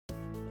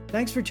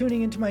Thanks for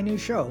tuning into my new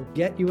show,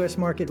 Get U.S.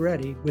 Market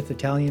Ready with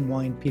Italian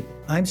Wine People.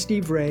 I'm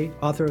Steve Ray,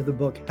 author of the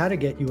book, How to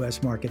Get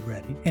U.S. Market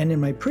Ready. And in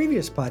my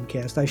previous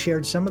podcast, I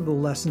shared some of the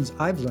lessons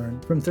I've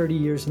learned from 30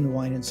 years in the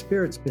wine and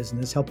spirits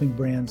business, helping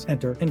brands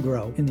enter and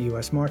grow in the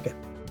U.S. market.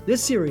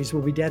 This series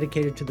will be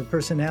dedicated to the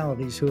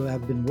personalities who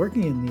have been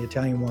working in the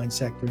Italian wine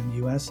sector in the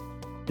U.S.,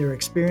 their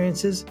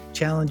experiences,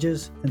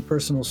 challenges, and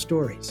personal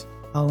stories.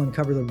 I'll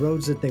uncover the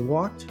roads that they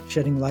walked,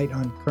 shedding light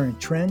on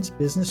current trends,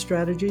 business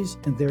strategies,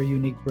 and their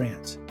unique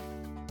brands.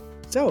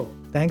 So,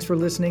 thanks for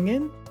listening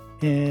in,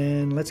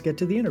 and let's get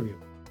to the interview.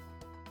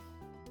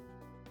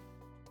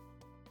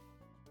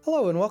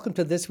 Hello, and welcome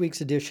to this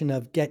week's edition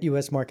of Get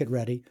U.S. Market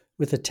Ready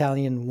with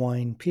Italian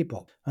Wine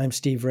People. I'm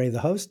Steve Ray, the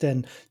host,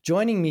 and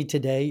joining me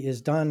today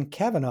is Don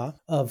Kavanagh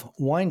of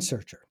Wine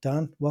Searcher.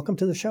 Don, welcome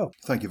to the show.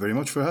 Thank you very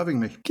much for having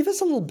me. Give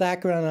us a little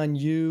background on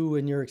you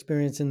and your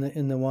experience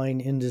in the wine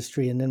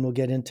industry, and then we'll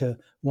get into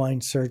Wine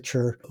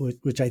Searcher,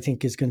 which I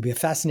think is going to be a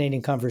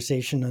fascinating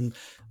conversation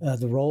on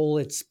the role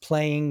it's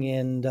playing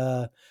and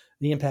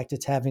the impact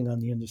it's having on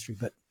the industry.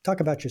 But talk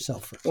about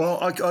yourself first. Well,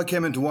 I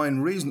came into wine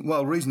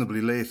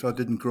reasonably late. I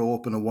didn't grow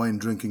up in a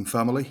wine-drinking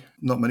family.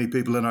 Not many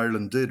people in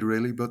Ireland did,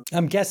 really. But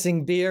I'm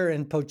guessing beer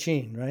and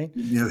poachine, right?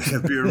 Yeah,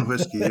 beer and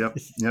whiskey, yep.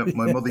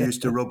 My mother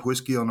used to rub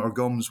whiskey on our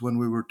gums when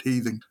we were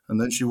teething, and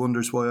then she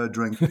wonders why I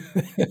drink.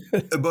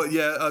 But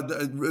yeah,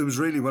 it was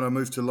really when I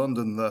moved to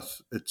London that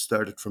it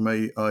started for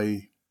me.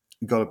 I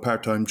got a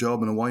part-time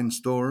job in a wine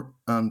store,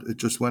 and it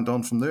just went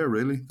on from there,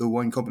 really. The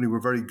wine company were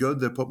very good.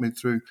 They put me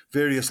through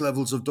various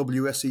levels of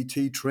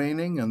WSET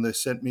training, and they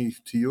sent me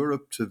to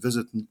Europe to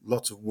visit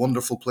lots of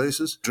wonderful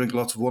places, drink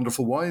lots of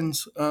wonderful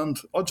wines, and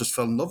I just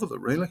fell in love with it,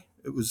 really.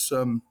 It was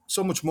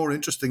so much more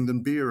interesting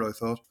than beer, I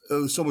thought. There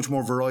was so much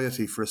more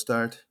variety for a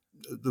start.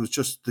 There was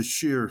just the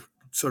sheer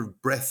sort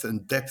of breadth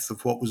and depth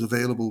of what was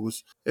available.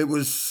 It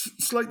was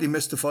slightly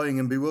mystifying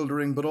and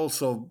bewildering, but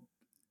also,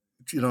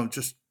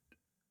 just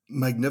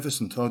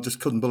magnificent. I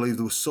just couldn't believe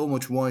there was so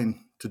much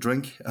wine to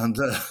drink. And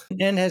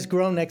has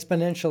grown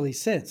exponentially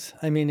since.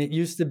 I mean, it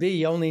used to be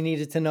you only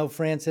needed to know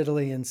France,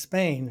 Italy, and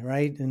Spain,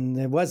 right? And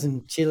there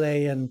wasn't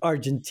Chile and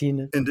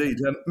Argentina. Indeed.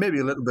 Maybe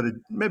a little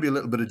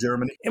bit of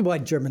Germany. Well,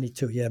 Germany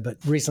too, yeah, but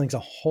Riesling's a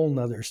whole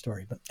nother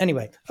story. But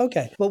anyway,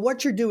 okay. Well,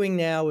 what you're doing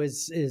now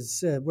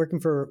is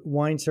working for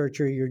Wine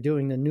Searcher. You're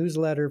doing the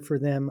newsletter for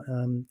them,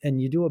 and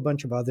you do a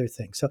bunch of other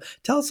things. So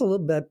tell us a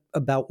little bit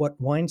about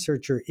what Wine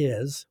Searcher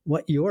is,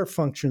 what your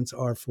functions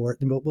are for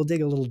it, and we'll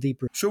dig a little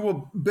deeper. Sure.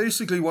 Well,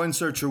 basically, Wine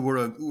Searcher,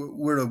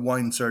 we're a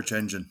wine search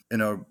engine in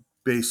our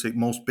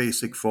most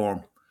basic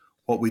form.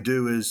 What we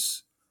do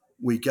is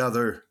we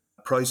gather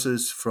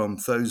prices from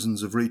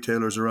thousands of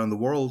retailers around the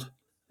world,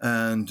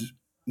 and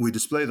we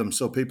display them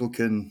so people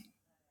can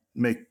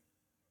make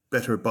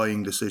better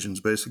buying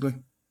decisions, basically.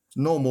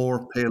 No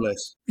more, pay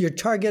less. Your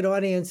target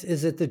audience,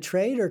 is it the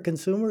trade or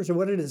consumers, or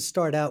what did it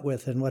start out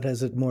with and what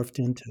has it morphed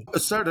into?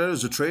 It started out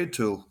as a trade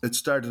tool. It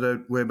started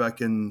out way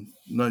back in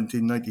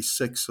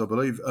 1996, I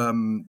believe.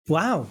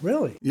 Wow,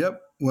 really?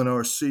 Yep. When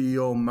our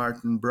CEO,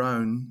 Martin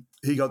Brown,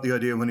 he got the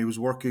idea when he was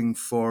working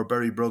for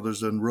Berry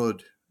Brothers and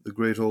Rudd, the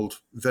great old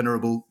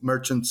venerable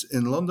merchants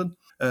in London.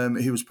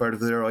 He was part of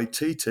their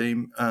IT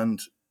team, and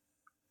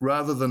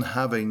rather than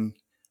having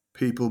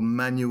people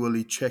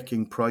manually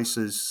checking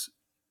prices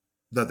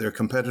that their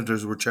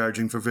competitors were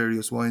charging for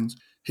various wines,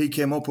 he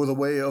came up with a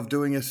way of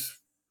doing it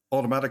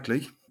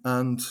automatically,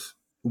 and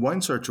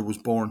Wine Searcher was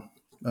born.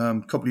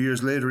 A couple of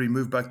years later, he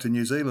moved back to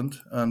New Zealand,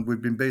 and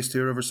we've been based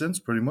here ever since,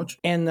 pretty much.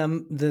 And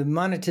the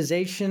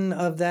monetization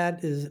of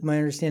that, is my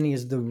understanding,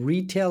 is the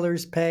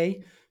retailers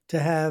pay to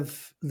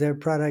have their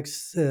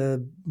products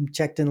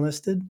checked and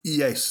listed?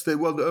 Yes, they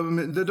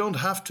don't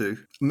have to.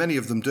 Many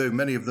of them do.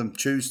 Many of them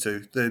choose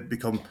to. They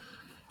become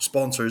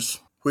sponsors,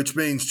 which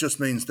just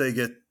means they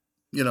get,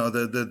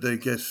 they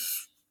get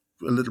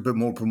a little bit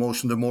more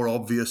promotion. They're more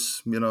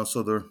obvious,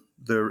 so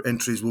their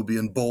entries will be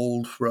in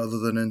bold rather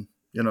than in,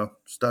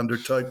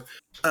 standard type.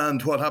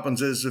 And what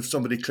happens is if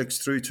somebody clicks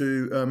through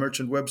to a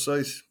merchant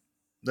website,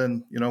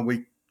 then,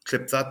 we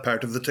clip that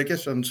part of the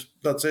ticket and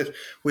that's it.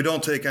 We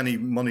don't take any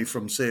money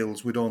from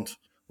sales. We don't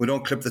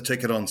clip the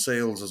ticket on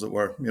sales, as it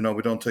were. We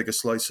don't take a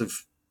slice of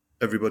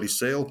everybody's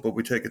sale, but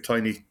we take a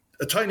tiny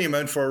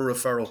amount for a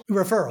referral.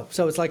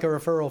 So it's like a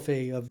referral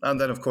fee.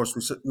 And then, of course,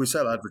 we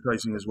sell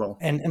advertising as well.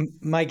 And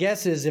my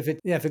guess is if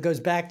it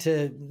goes back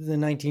to the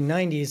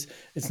 1990s,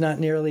 it's not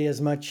nearly as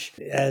much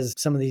as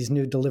some of these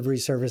new delivery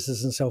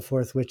services and so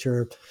forth, which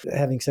are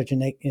having such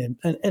an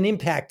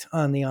impact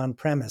on the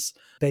on-premise.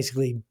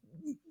 Basically,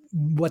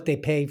 what they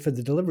pay for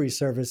the delivery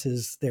service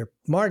is their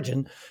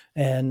margin,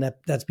 and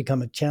that's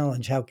become a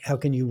challenge. How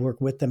can you work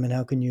with them, and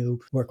how can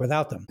you work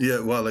without them? Yeah,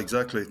 well,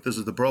 exactly. This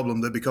is the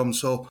problem. They become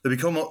so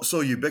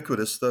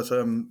ubiquitous that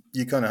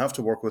you kind of have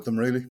to work with them,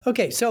 really.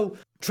 Okay, so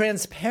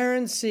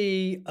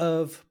transparency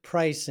of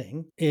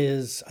pricing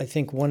is, I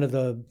think, one of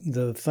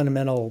the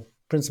fundamental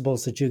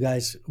principles that you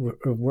guys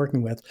are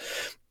working with.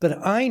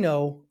 But I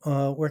know,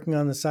 working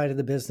on the side of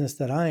the business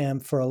that I am,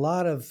 for a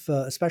lot of,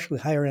 especially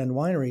higher end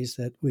wineries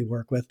that we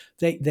work with,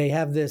 they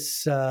have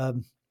this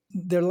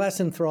they're less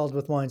enthralled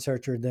with Wine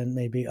Searcher than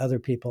maybe other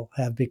people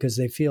have because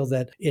they feel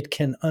that it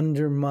can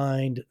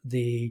undermine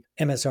the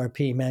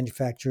MSRP,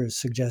 manufacturer's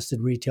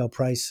suggested retail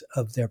price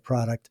of their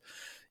product,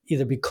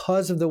 either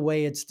because of the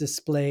way it's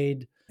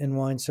displayed in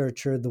Wine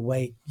Searcher, the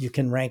way you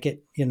can rank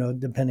it,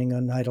 depending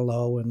on high to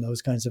low and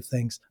those kinds of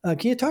things.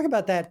 Can you talk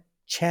about that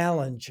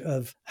challenge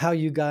of how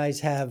you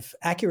guys have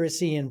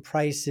accuracy in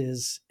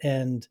prices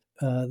and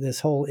this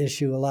whole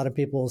issue? A lot of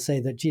people will say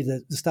that, gee,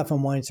 the stuff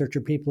on Wine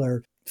Searcher, people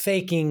are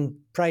faking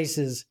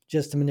prices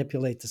just to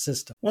manipulate the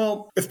system.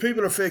 Well, if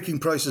people are faking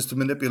prices to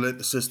manipulate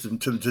the system,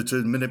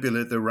 to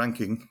manipulate their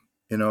ranking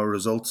in our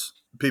results,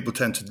 people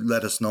tend to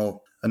let us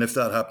know. And if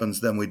that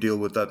happens, then we deal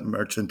with that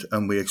merchant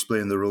and we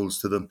explain the rules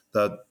to them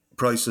that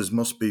prices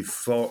must be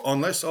for,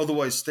 unless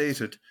otherwise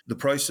stated, the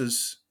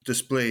prices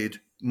displayed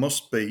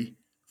must be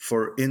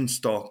for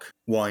in-stock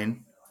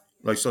wine.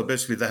 So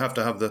basically they have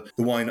to have the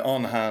wine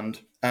on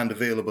hand and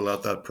available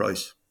at that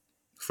price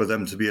for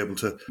them to be able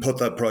to put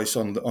that price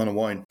on a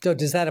wine. So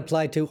does that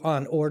apply to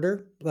on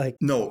order?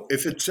 No,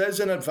 if it says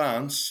in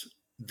advance,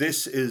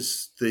 this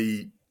is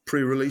the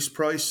pre-release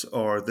price,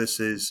 or this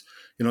is,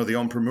 the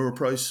en primeur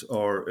price,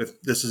 or if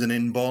this is an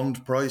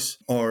in-bond price,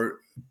 or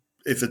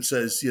if it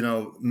says,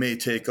 may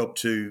take up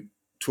to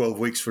 12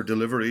 weeks for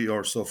delivery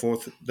or so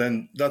forth,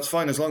 then that's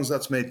fine as long as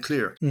that's made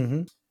clear.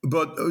 Mm-hmm.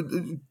 But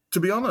to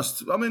be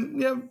honest, I mean,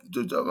 yeah,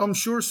 I'm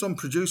sure some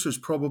producers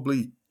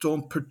probably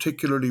don't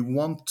particularly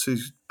want to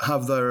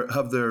have their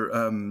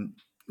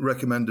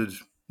recommended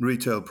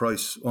retail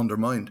price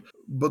undermined.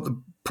 But the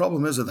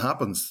problem is it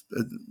happens.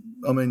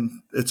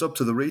 It's up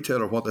to the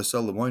retailer what they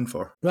sell the wine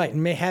for. Right.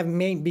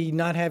 Maybe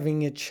not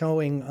having it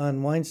showing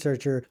on Wine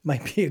Searcher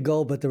might be a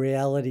goal, but the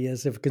reality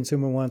is if a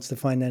consumer wants to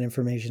find that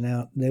information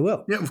out, they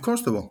will. Yeah, of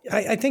course they will.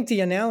 I think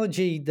the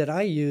analogy that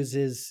I use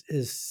is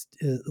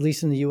at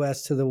least in the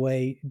U.S., to the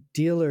way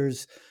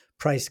dealers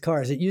price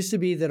cars. It used to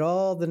be that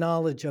all the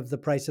knowledge of the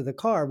price of the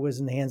car was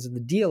in the hands of the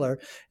dealer,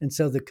 and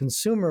so the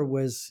consumer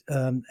was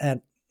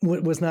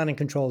not in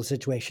control of the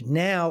situation.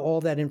 Now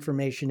all that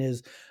information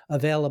is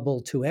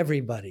available to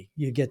everybody.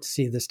 You get to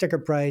see the sticker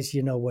price,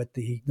 what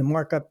the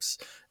markups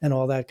and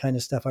all that kind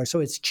of stuff are. So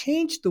it's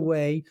changed the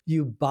way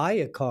you buy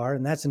a car,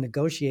 and that's a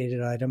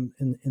negotiated item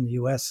in the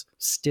U.S.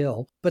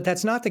 still. But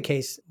that's not the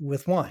case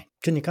with wine.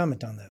 Can you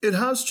comment on that? It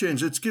has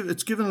changed.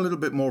 It's given a little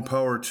bit more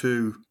power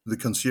to the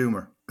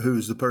consumer, who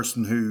is the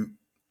person who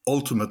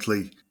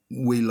ultimately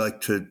we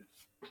like to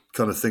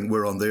kind of think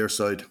we're on their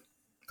side.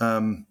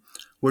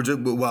 We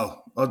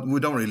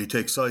don't really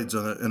take sides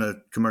in a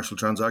commercial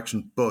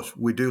transaction, but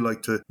we do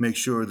like to make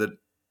sure that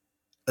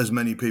as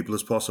many people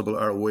as possible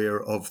are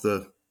aware of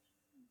the,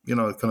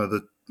 about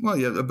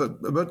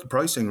the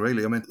pricing,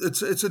 really. I mean,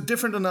 it's a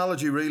different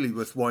analogy, really,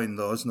 with wine,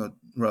 though, isn't it,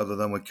 rather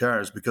than with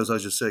cars? Because,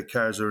 as you say,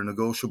 cars are a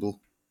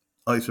negotiable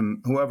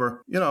item.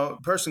 However, a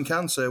person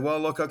can say, well,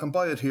 look, I can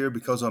buy it here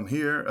because I'm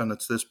here and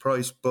it's this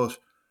price, but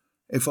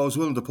if I was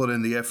willing to put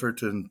in the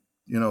effort and,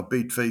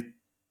 beat feet,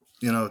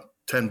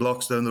 10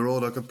 blocks down the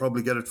road, I could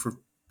probably get it for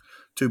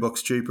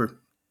 $2 cheaper,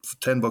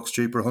 $10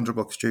 cheaper,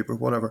 $100 cheaper,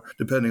 whatever,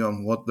 depending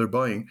on what they're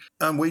buying.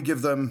 And we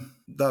give them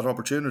that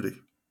opportunity,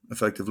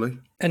 effectively.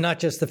 And not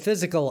just the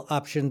physical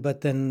option,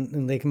 but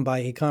then they can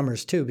buy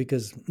e-commerce too,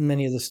 because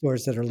many of the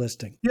stores that are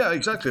listing. Yeah,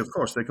 exactly. Of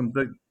course, they can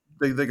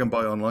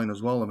buy online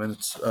as well. I mean,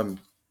 it's in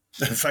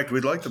fact,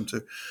 we'd like them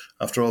to.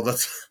 After all,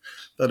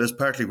 that is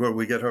partly where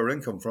we get our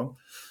income from.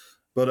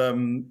 But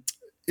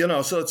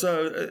so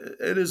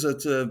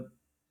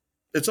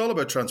it's all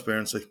about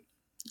transparency.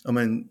 I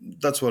mean,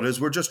 that's what it is.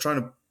 We're just trying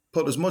to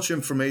put as much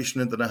information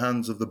into the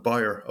hands of the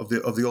buyer, of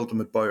the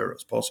ultimate buyer,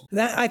 as possible.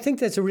 I think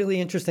that's a really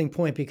interesting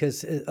point,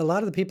 because a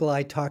lot of the people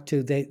I talk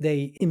to,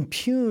 they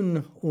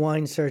impugn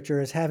Wine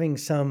Searcher as having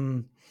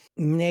some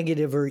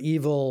negative or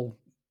evil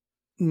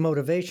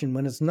motivation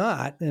when it's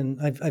not. And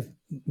I've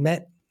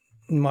met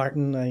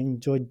Martin. I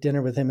enjoyed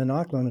dinner with him in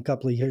Auckland a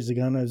couple of years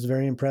ago, and I was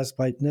very impressed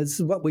by, this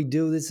is what we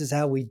do, this is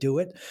how we do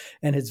it,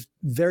 and it's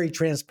very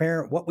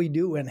transparent what we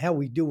do and how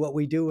we do what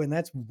we do, and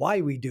that's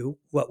why we do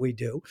what we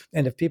do.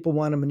 And if people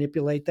want to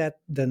manipulate that,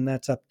 then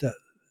that's up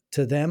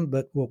to them,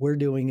 but what we're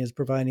doing is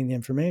providing the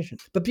information.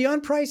 But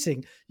beyond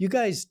pricing, you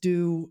guys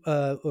do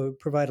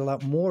provide a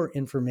lot more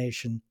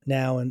information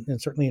now,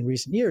 and certainly in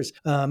recent years,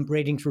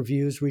 ratings,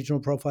 reviews, regional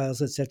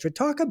profiles, etc.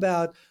 Talk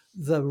about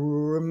the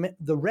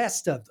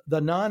rest of the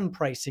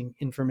non-pricing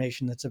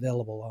information that's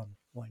available on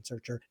Wine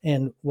Searcher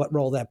and what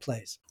role that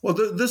plays. Well,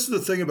 this is the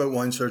thing about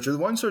Wine Searcher. The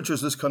Wine Searcher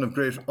is this kind of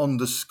great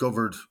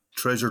undiscovered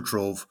treasure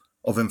trove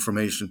of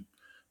information.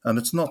 And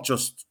it's not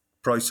just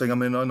pricing. I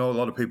mean, I know a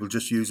lot of people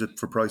just use it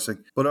for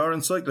pricing, but our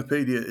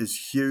encyclopedia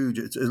is huge.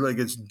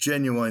 It's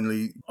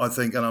genuinely, I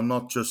think, and I'm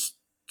not just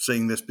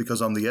saying this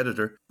because I'm the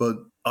editor, but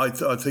I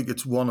think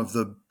it's one of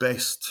the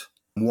best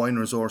wine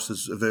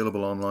resources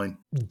available online.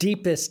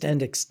 Deepest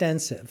and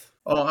extensive.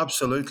 Oh,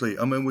 absolutely.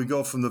 I mean, we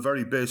go from the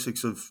very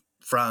basics of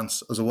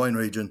France as a wine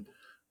region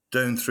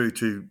down through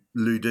to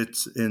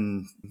Luditz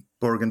in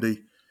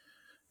Burgundy.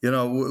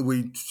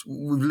 We've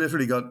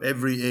literally got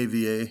every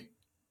AVA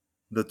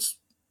that's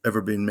ever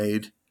been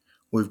made.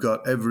 We've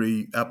got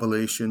every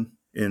appellation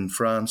in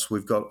France.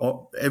 We've got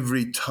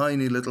every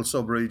tiny little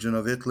sub-region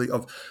of Italy,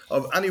 of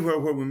anywhere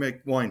where we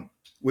make wine.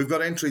 We've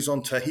got entries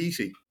on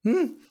Tahiti.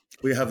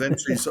 We have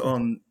entries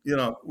on,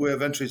 we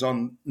have entries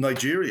on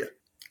Nigeria,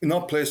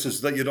 not places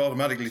that you'd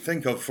automatically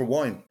think of for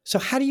wine. So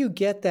how do you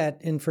get that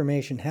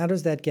information? How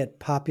does that get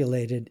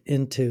populated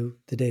into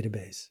the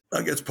database?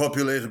 That gets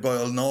populated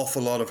by an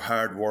awful lot of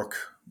hard work,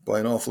 by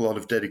an awful lot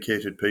of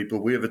dedicated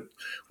people.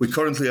 We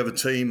currently have a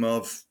team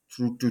of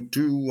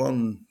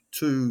 1,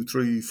 2,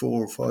 3,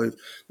 4, 5.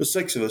 There's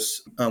 6 of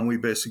us, and we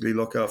basically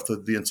look after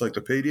the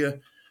encyclopedia.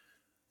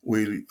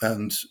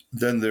 And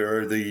then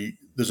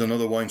there's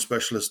another wine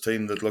specialist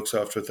team that looks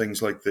after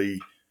things like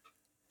the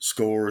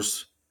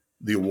scores,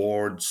 the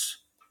awards,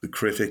 the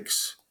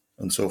critics,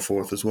 and so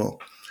forth as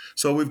well.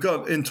 So we've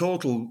got, in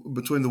total,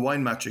 between the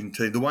wine matching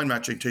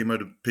team are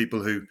the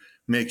people who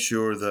make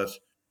sure that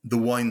the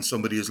wine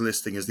somebody is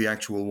listing is the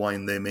actual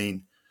wine they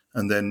mean.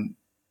 And then,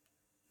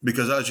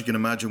 because as you can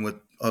imagine with,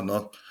 I don't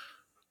know,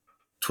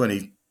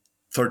 20,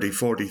 30,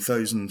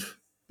 40,000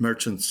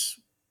 merchants,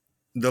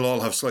 they'll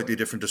all have slightly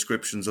different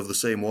descriptions of the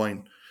same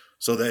wine.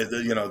 So they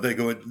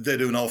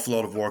do an awful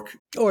lot of work.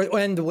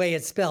 And the way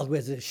it's spelled,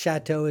 was it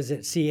Chateau? Is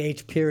it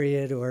CH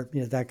period, or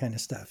that kind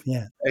of stuff?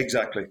 Yeah,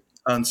 exactly.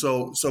 And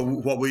so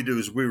what we do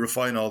is we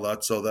refine all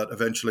that so that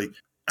eventually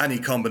any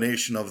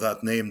combination of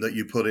that name that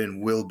you put in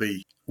will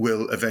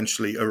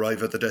eventually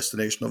arrive at the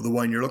destination of the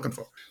wine you're looking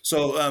for.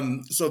 So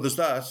there's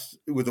that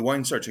with the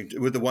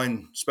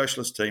wine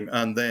specialist team,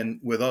 and then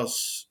with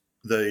us,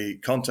 the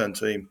content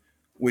team,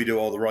 we do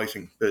all the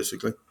writing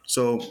basically.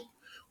 So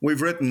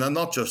we've written, and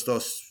not just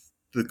us,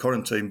 the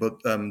current team,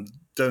 but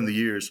down the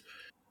years,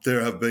 there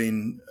have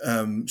been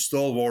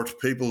stalwart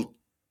people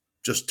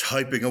just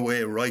typing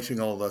away, writing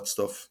all that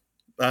stuff.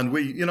 And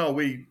we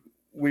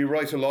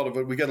write a lot of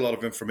it. We get a lot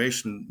of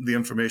information, the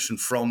information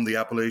from the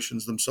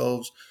appellations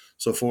themselves,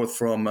 so forth,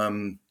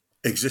 from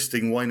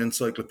existing wine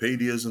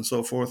encyclopedias and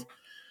so forth.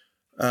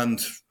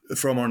 And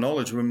from our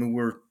knowledge, I mean,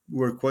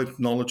 we're quite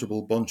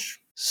knowledgeable bunch.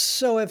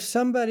 So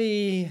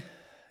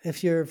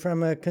if you're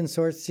from a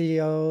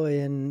consortio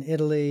in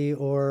Italy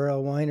or a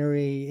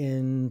winery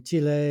in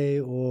Chile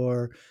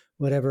or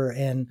whatever,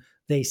 and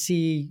they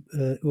see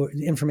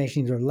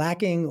information either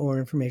lacking or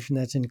information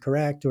that's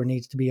incorrect or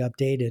needs to be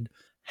updated,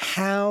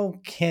 how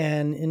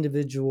can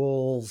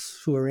individuals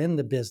who are in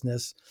the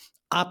business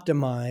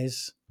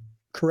optimize,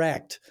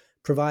 correct,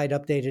 provide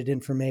updated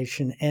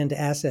information and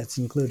assets,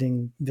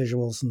 including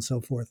visuals and so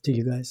forth, to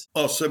you guys?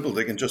 Oh, simple.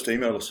 They can just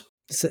email us.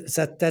 So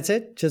that's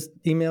it? Just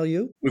email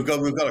you? We've got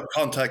a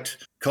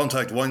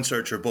contact wine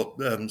searcher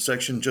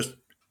section. Just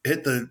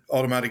hit the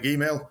automatic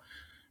email,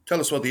 tell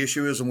us what the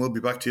issue is, and we'll be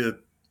back to you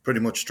pretty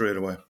much straight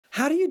away.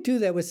 How do you do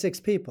that with 6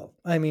 people?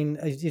 I mean,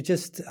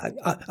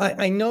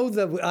 I know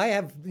that I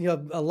have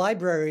a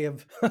library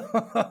of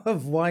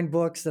of wine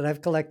books that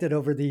I've collected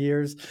over the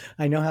years.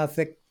 I know how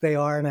thick they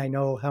are, and I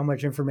know how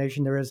much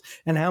information there is,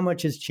 and how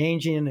much is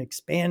changing and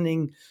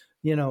expanding,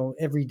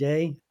 every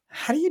day.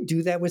 How do you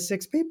do that with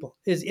 6 people?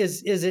 Is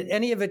it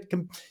any of it,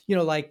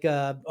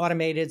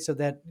 automated so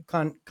that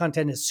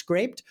content is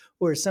scraped,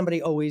 or is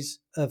somebody always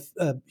a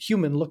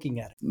human looking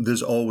at it?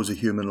 There's always a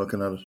human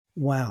looking at it.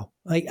 Wow.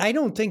 I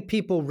don't think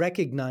people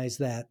recognize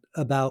that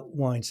about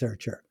Wine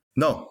Searcher.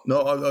 No,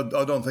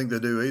 I don't think they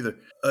do either.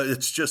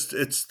 It's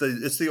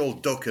the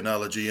old duck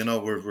analogy,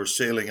 we're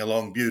sailing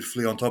along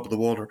beautifully on top of the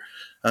water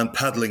and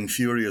paddling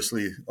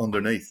furiously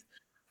underneath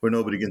where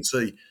nobody can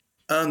see.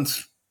 And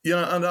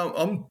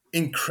I'm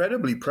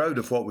incredibly proud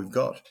of what we've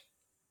got.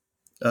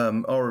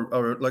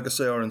 Our like I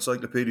say, our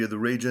encyclopedia, the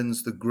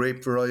regions, the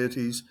grape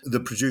varieties,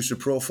 the producer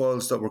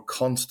profiles that we're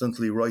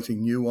constantly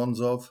writing new ones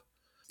of.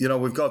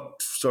 We've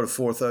got sort of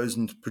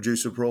 4,000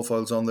 producer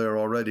profiles on there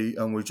already,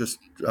 and we're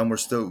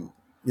still,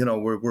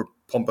 we're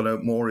pumping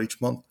out more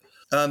each month.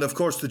 And of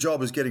course, the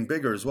job is getting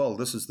bigger as well.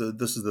 This is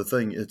the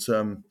thing. It's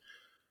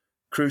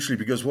crucially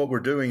because what we're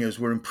doing is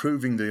we're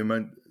improving the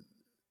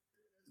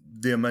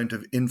amount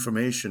of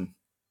information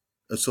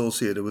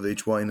associated with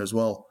each wine as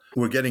well.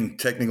 We're getting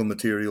technical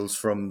materials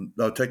from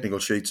technical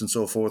sheets and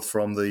so forth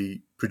from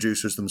the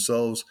producers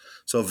themselves.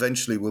 So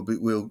eventually what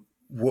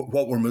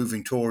we're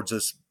moving towards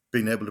is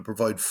being able to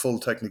provide full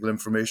technical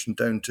information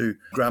down to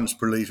grams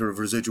per litre of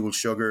residual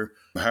sugar,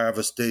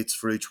 harvest dates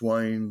for each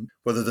wine,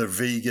 whether they're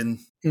vegan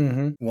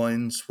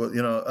wines,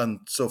 and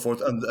so forth.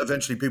 And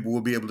eventually people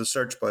will be able to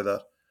search by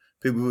that.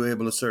 People will be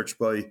able to search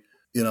by,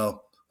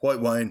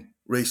 white wine,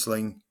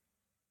 Riesling,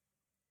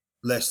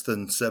 less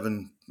than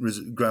 7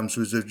 grams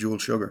residual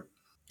sugar.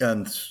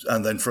 And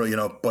then for,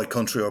 by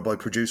country or by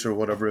producer or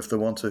whatever, if they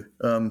want to.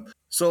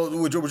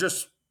 So we're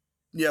just...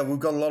 Yeah, we've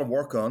got a lot of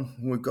work on.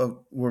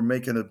 We're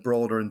making it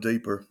broader and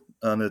deeper,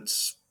 and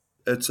it's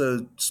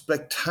a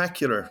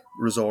spectacular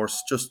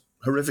resource, just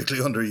horrifically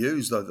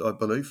underused, I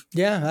believe.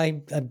 Yeah,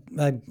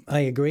 I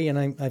agree, and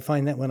I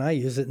find that when I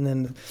use it, and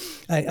then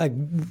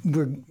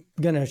we're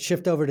going to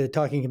shift over to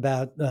talking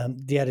about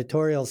the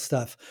editorial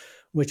stuff,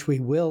 which we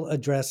will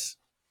address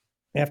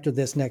after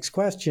this next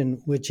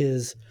question, which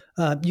is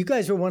you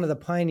guys were one of the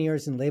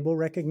pioneers in label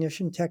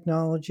recognition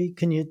technology.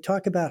 Can you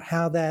talk about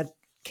how that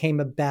came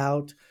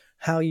about,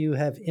 how you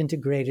have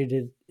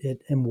integrated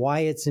it and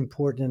why it's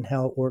important and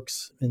how it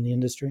works in the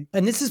industry?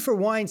 And this is for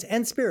wines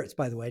and spirits,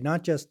 by the way,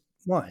 not just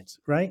wines,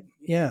 right?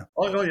 Yeah.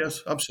 Oh,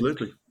 yes,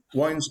 absolutely.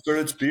 Wine,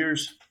 spirits,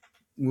 beers.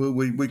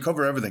 We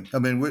cover everything. I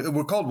mean,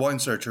 we're called Wine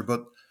Searcher,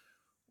 but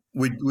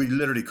we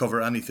literally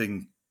cover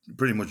anything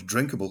pretty much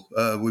drinkable.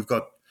 We've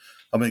got,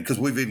 I mean, because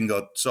we've even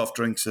got soft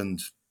drinks and,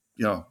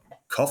 you know,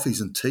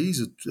 coffees and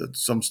teas at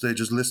some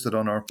stages listed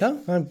on our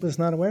Oh, I was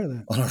not aware of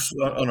that.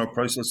 on our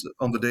price list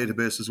on the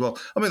database as well.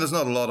 I mean, there's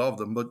not a lot of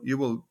them, but you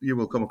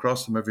will come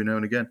across them every now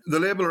and again. The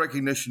label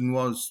recognition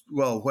was,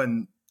 well,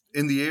 when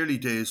in the early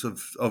days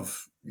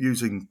of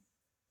using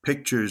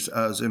pictures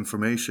as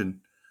information,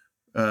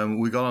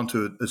 we got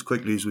onto it as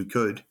quickly as we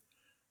could.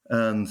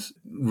 And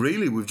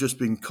really, we've just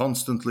been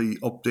constantly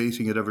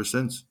updating it ever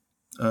since.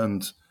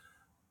 And,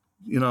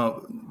 you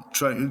know,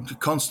 trying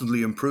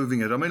constantly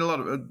improving it. I mean, a lot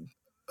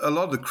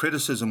of the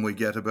criticism we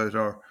get about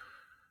our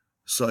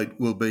site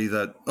will be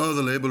that, oh,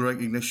 the label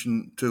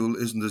recognition tool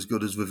isn't as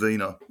good as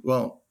Vivino.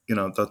 Well, you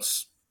know,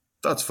 that's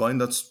fine.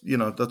 That's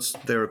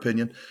their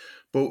opinion.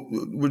 But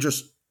we're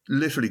just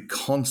literally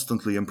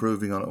constantly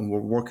improving on it, and we're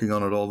working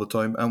on it all the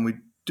time, and we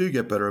do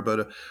get better about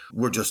it.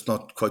 We're just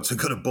not quite so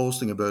good at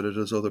boasting about it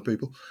as other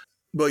people.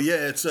 But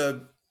yeah, it's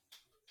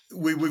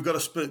we've got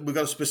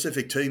a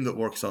specific team that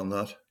works on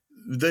that.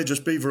 They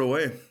just beaver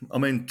away. I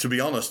mean, to be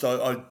honest,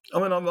 I'm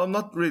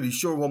not really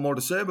sure what more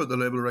to say about the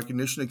label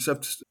recognition,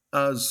 except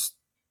as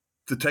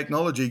the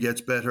technology gets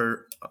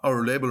better,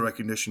 our label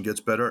recognition gets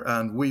better,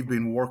 and we've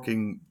been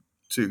working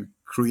to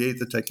create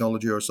the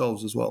technology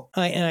ourselves as well.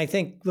 I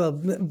think,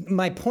 well,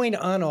 my point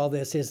on all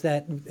this is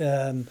that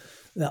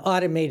the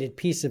automated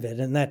piece of it,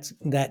 and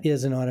that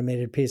is an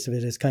automated piece of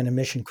it, is kind of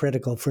mission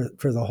critical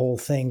for the whole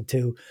thing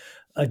to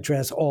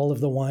address all of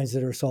the wines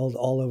that are sold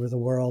all over the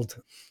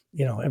world.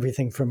 You know,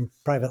 everything from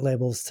private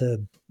labels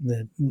to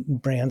the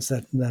brands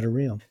that are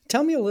real.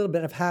 Tell me a little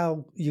bit of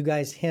how you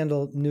guys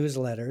handle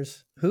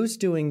newsletters. Who's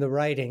doing the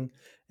writing,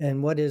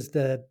 and what is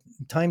the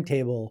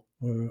timetable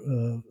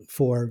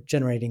for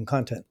generating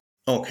content?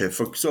 Okay,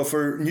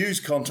 for news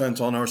content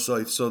on our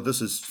site, so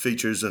this is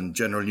features and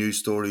general news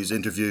stories,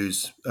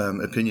 interviews,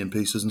 opinion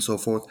pieces, and so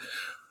forth.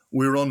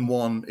 We run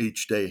one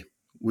each day.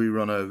 We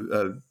run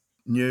a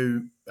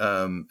new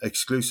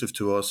exclusive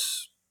to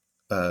us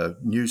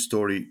news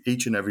story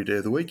each and every day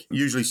of the week.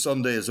 Usually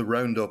Sunday is a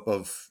roundup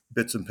of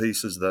bits and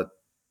pieces that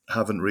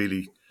haven't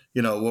really,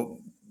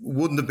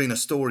 wouldn't have been a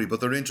story, but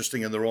they're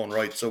interesting in their own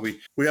right. So we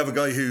have a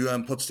guy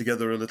who puts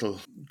together a little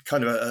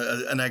kind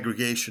of an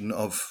aggregation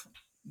of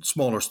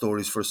smaller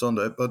stories for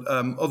Sunday. But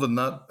other than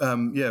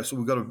that, so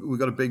we've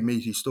got a big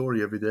meaty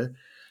story every day,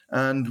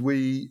 and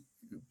we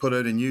put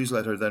out a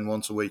newsletter then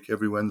once a week,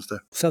 every Wednesday.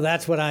 So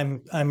that's what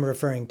I'm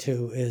referring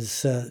to is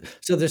so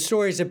the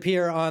stories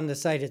appear on the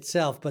site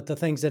itself, but the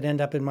things that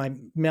end up in my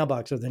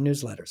mailbox are the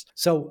newsletters.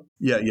 So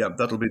yeah,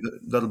 that'll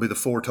be the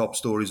 4 top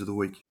stories of the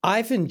week.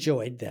 I've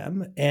enjoyed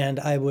them, and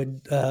I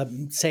would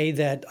say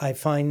that I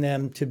find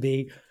them to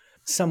be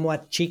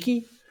somewhat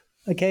cheeky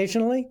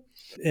occasionally.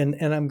 And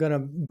I'm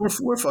gonna.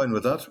 We're fine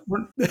with that.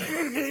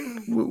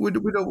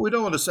 We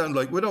don't want to sound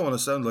like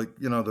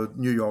the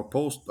New York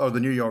Post or the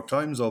New York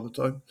Times all the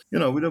time. We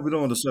don't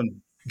want to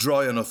sound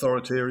dry and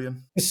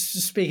authoritarian.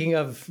 Speaking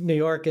of New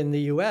York and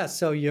the U.S.,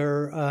 so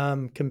your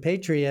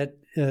compatriot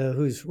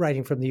who's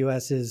writing from the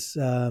U.S. is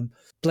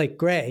Blake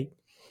Gray,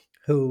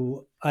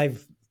 who I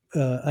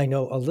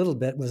know a little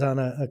bit, was on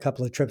a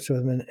couple of trips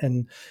with him,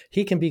 and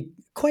he can be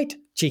quite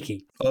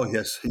cheeky. Oh,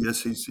 yes.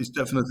 He's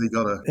definitely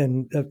got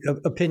and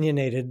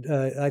opinionated,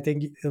 I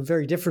think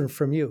very different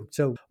from you.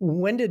 So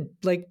when did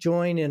Blake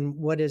join, and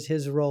what is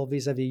his role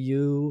vis-a-vis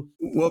you?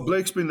 Well,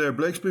 Blake's been there.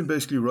 Blake's been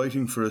basically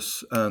writing for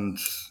us and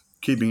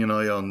keeping an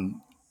eye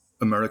on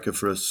America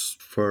for us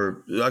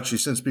for actually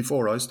since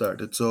before I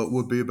started. So it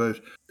would be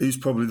he's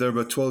probably there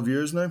about 12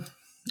 years now,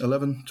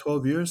 11,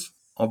 12 years.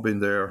 I've been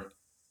there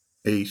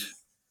 8.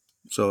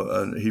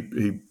 So he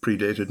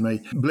predated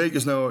me. Blake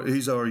he's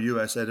our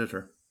US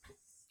editor.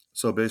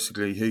 So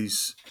basically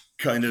he's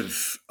kind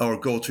of our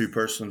go-to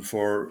person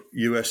for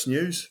US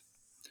news.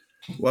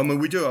 Well, I mean,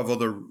 we do have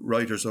other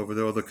writers over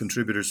there, other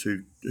contributors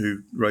who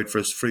write for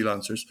us,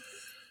 freelancers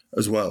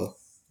as well.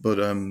 But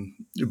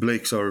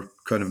Blake's our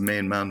kind of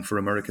main man for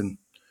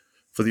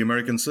the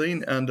American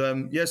scene.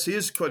 And yes,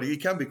 he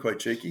can be quite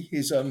cheeky.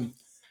 He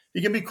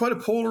can be quite a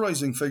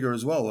polarizing figure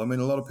as well. I mean,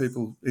 a lot of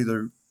people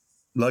either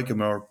like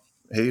him or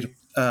hate him.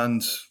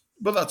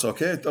 But that's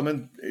okay. I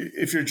mean,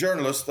 if you're a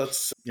journalist,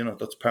 that's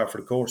par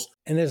for the course.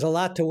 And there's a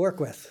lot to work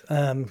with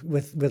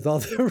all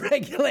the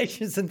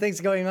regulations and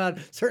things going on,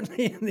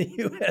 certainly in the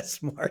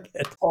U.S.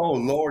 market. Oh,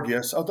 Lord,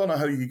 yes. I don't know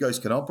how you guys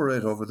can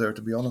operate over there,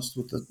 to be honest,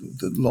 with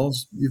the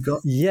laws you've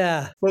got.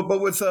 Yeah. But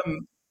with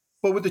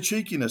the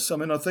cheekiness, I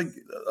mean, I think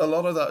a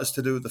lot of that is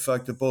to do with the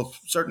fact that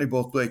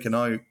both Blake and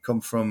I come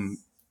from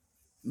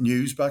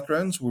news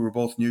backgrounds. We were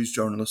both news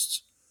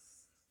journalists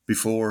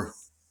before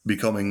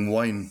becoming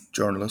wine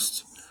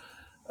journalists.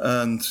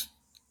 And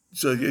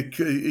so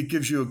it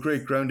gives you a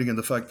great grounding in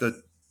the fact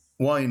that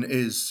wine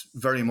is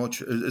very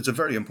much, it's a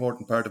very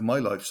important part of my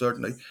life,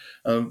 certainly,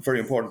 a very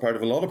important part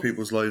of a lot of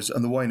people's lives.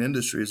 And the wine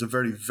industry is a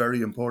very,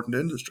 very important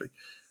industry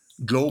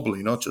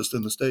globally, not just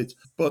in the States.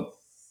 But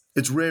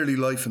it's rarely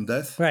life and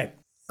death. Right.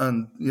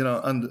 And, you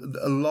know, and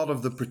a lot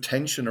of the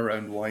pretension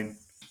around wine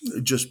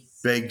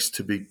just begs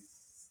to be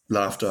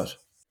laughed at.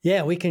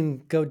 Yeah, we can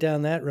go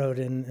down that road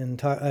and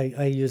talk.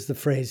 I use the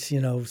phrase,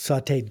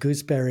 sauteed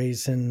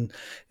gooseberries. And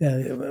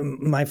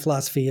my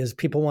philosophy is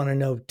people want to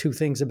know two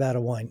things about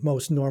a wine.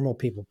 Most normal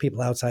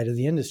people outside of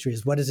the industry,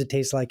 is what does it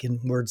taste like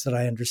in words that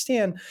I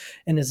understand?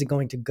 And is it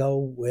going to go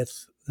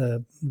with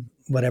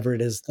whatever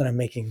it is that I'm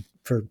making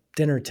for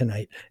dinner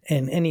tonight?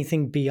 And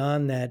anything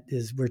beyond that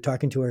is we're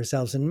talking to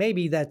ourselves. And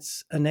maybe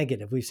that's a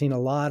negative. We've seen a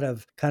lot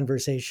of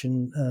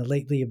conversation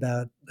lately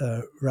about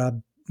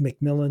Rob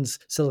McMillan's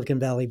Silicon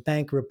Valley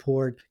Bank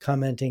report,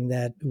 commenting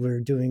that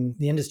the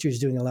industry is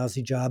doing a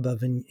lousy job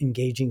of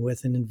engaging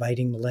with and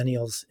inviting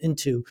millennials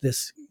into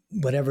this,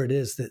 whatever it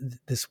is,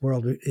 this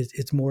world.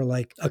 It's more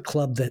like a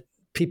club that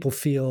people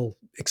feel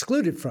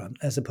excluded from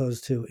as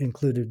opposed to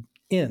included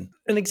in.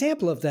 An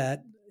example of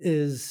that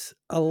is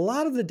a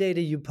lot of the data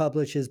you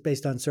publish is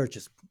based on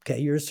searches. Okay,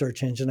 you're a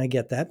search engine, I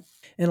get that.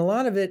 And a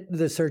lot of it,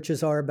 the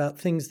searches are about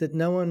things that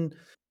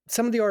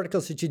some of the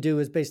articles that you do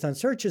is based on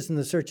searches, and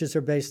the searches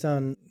are based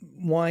on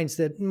wines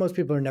that most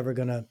people are never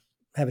going to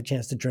have a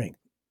chance to drink.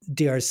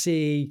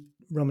 DRC,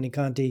 Romani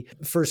Conti,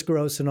 first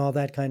gross, and all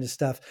that kind of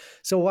stuff.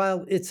 So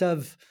while it's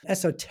of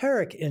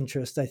esoteric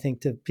interest, I think,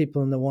 to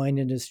people in the wine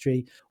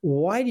industry,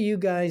 why do you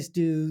guys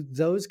do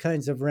those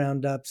kinds of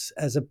roundups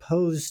as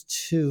opposed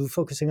to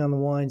focusing on the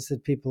wines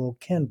that people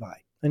can buy?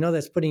 I know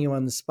that's putting you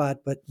on the spot,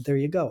 but there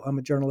you go. I'm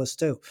a journalist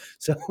too.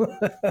 So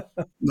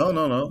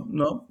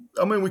No.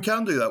 I mean, we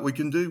can do that. We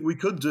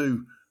could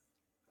do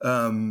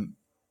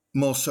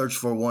most search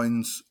for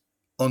wines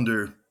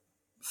under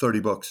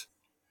 $30,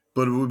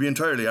 but it would be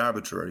entirely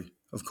arbitrary,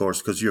 of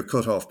course, because your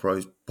cutoff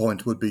price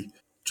point would be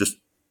just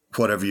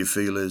whatever you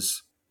feel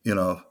is,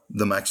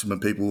 the maximum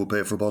people will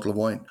pay for a bottle of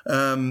wine.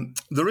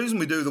 The reason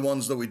we do the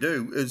ones that we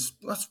do is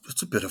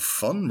it's a bit of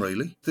fun,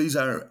 really. These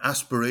are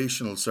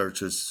aspirational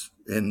searches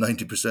in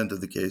 90% of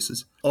the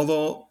cases.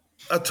 Although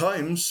at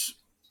times,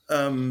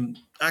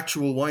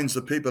 actual wines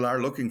that people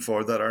are looking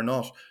for that are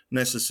not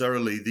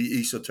necessarily the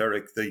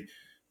esoteric,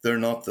 they're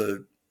not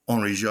the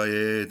Henri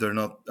Jaillet, they're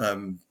not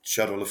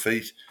Chateau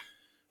Lafite,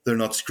 they're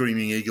not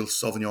Screaming Eagle,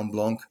 Sauvignon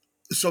Blanc.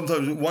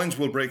 Sometimes wines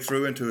will break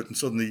through into it, and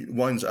suddenly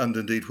wines and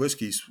indeed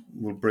whiskies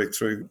will break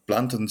through.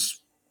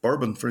 Blanton's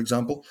bourbon, for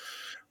example,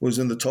 was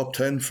in the top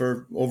 10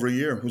 for over a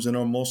year, was in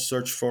our most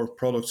searched for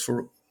products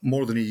for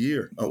more than a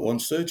year at one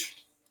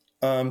stage,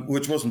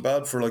 which wasn't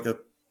bad for like a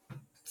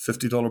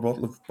 $50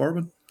 bottle of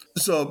bourbon.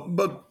 So,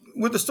 but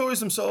with the stories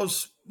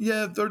themselves,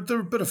 yeah, they're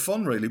a bit of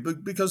fun, really,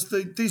 because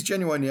these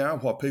genuinely are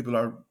what people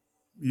are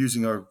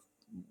using our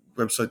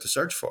website to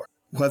search for.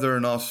 Whether or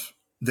not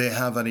they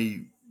have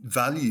any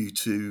value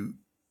to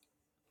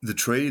the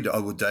trade, I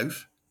would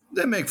doubt.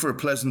 They make for a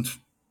pleasant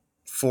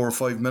 4 or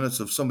 5 minutes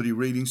of somebody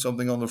reading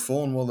something on their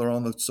phone while they're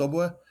on the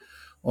subway,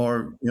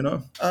 or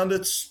and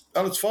it's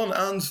fun,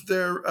 and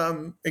they're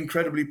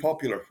incredibly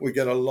popular. We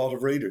get a lot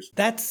of readers.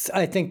 That's,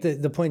 I think,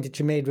 the point that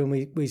you made when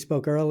we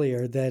spoke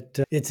earlier, that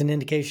it's an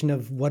indication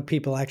of what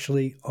people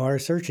actually are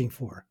searching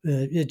for.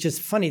 It's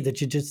just funny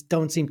that you just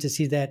don't seem to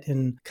see that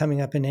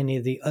coming up in any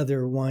of the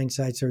other wine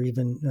sites or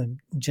even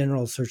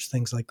general search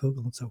things like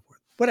Google and so forth.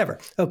 Whatever.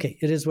 Okay,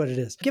 it is what it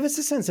is. Give us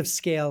a sense of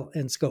scale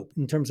and scope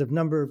in terms of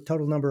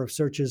total number of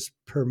searches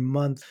per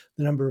month,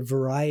 the number of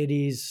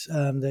varieties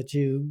that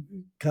you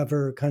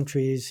cover,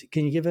 countries.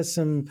 Can you give us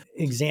some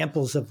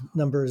examples of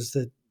numbers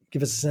that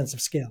give us a sense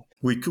of scale?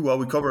 We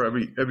cover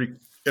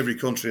every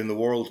country in the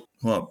world.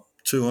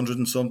 200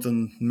 and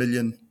something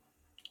million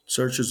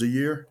searches a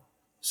year.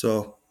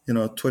 So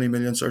 20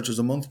 million searches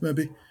a month,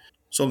 maybe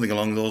something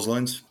along those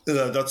lines.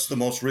 That's the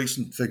most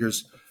recent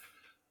figures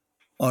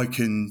I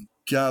can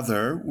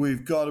gather.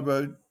 We've got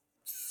about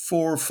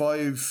 4 or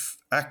 5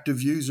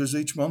 active users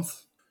each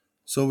month.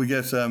 So we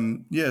get,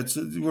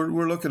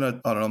 we're looking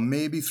at, I don't know,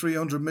 maybe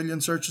 300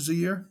 million searches a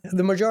year.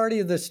 The majority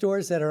of the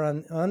stores that are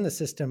on the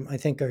system, I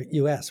think, are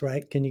U.S.,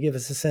 right? Can you give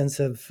us a sense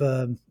of?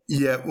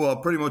 Yeah, well,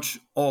 pretty much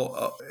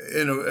all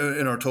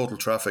in our total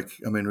traffic.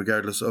 I mean,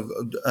 regardless of,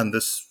 and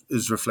this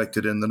is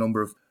reflected in the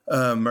number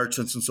of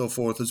merchants and so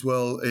forth as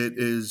well. It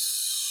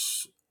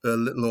is a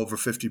little over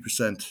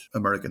 50%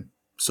 American.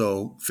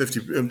 So a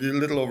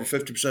little over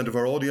 50% of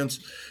our audience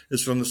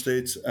is from the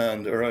States,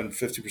 and around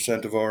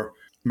 50% of our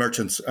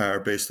merchants are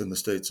based in the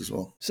States as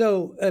well.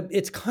 So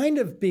it's kind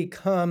of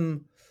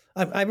become,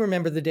 I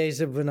remember the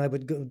days of when I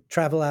would go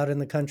travel out in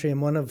the country, and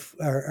one of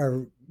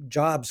our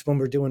jobs when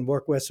we're doing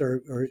work with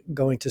or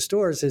going to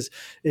stores is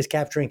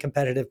capturing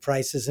competitive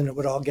prices, and it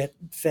would all get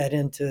fed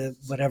into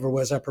whatever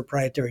was our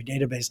proprietary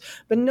database.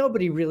 But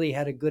nobody really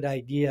had a good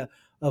idea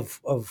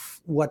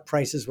of what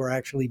prices were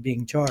actually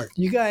being charged.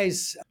 You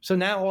guys, so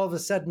now all of a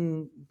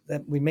sudden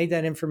that we made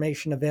that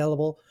information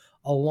available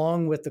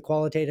along with the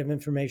qualitative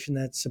information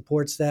that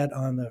supports that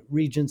on the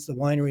regions, the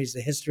wineries,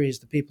 the histories,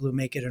 the people who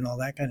make it, and all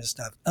that kind of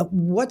stuff.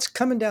 What's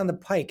coming down the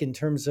pike in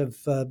terms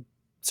of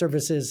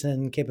services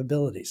and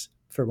capabilities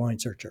for Wine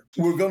Searcher?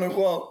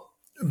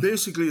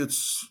 Basically,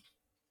 it's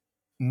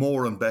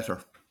more and better.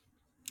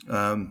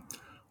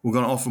 We're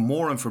going to offer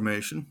more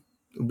information.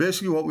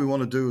 Basically, what we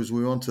want to do is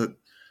we want to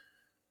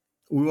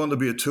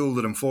be a tool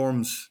that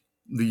informs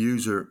the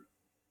user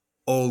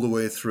all the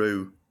way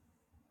through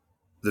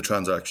the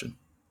transaction.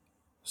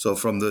 So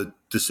from the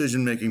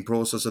decision-making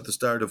process at the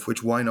start of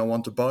which wine I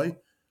want to buy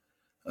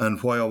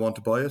and why I want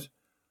to buy it,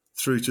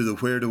 through to the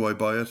where do I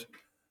buy it,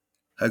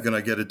 how can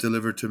I get it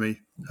delivered to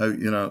me,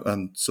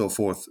 and so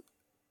forth.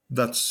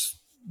 That's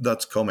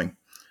coming.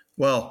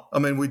 Well, I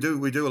mean, we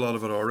do a lot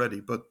of it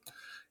already, but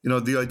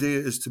the idea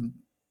is to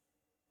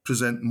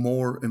present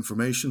more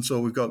information. So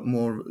we've got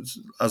more,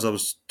 as I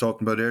was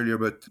talking about earlier,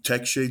 about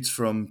tech sheets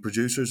from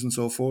producers and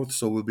so forth.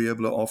 So we'll be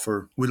able to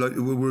offer,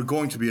 we're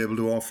going to be able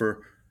to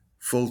offer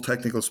full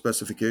technical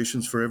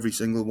specifications for every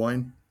single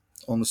wine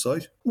on the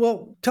site.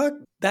 Well,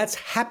 that's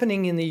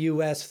happening in the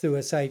U.S. through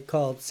a site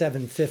called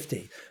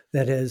 750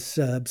 that has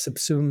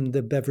subsumed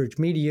the Beverage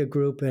Media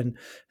Group and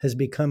has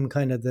become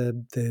kind of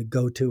the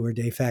go-to or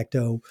de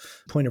facto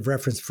point of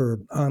reference for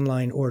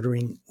online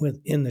ordering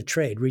within the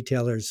trade,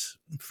 retailers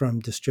from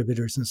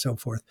distributors and so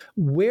forth.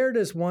 Where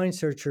does Wine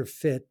Searcher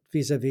fit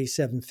vis-a-vis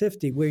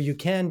 750, where you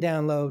can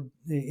download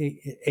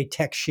a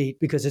tech sheet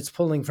because it's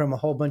pulling from a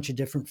whole bunch of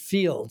different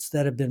fields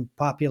that have been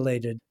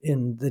populated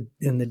in the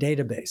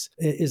database?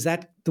 Is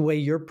that the way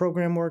your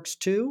program works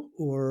too,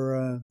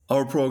 or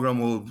our program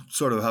will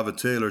sort of have it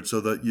tailored so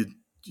that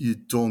you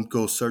don't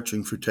go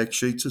searching for tech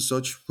sheets as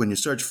such. When you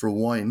search for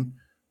wine,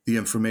 the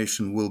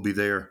information will be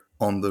there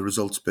on the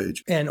results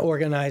page. And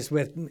organized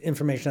with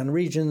information on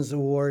regions,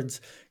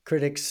 awards,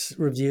 critics'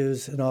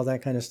 reviews, and all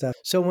that kind of stuff.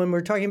 So when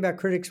we're talking about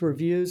critics'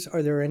 reviews,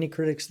 are there any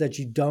critics that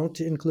you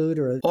don't include?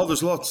 Oh,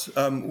 there's lots.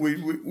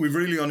 We've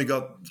really only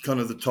got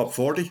kind of the top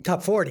 40.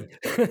 Top 40.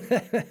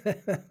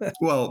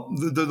 Well,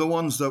 they're the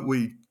ones that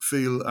we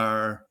feel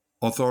are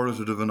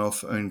authoritative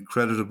enough and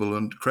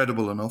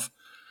credible enough.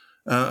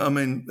 I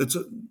mean,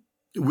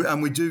 we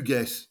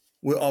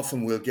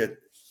often will get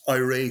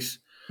irate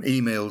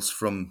emails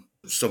from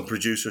some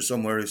producer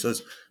somewhere who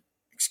says,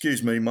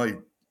 excuse me, my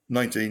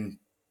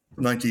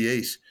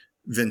 1998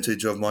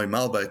 vintage of my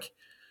Malbec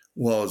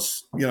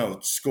was,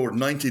 scored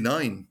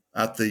 99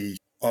 at the,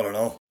 I don't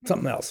know.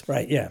 Something else,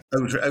 right, yeah.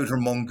 Outer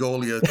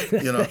Mongolia,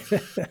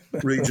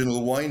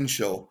 regional wine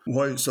show.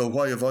 Why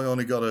have I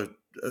only got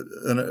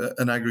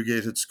an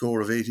aggregated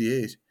score of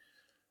 88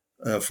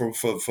 for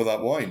that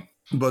wine?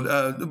 But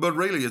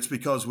really it's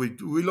because we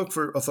look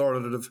for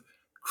authoritative,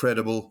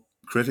 credible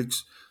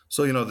critics.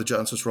 So, the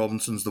Jancis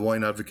Robinsons, the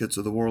wine advocates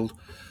of the world,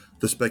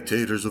 the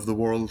spectators of the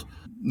world,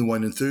 the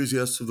wine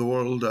enthusiasts of the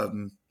world,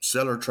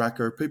 Cellar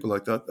Tracker, people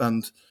like that,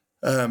 and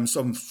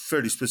some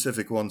fairly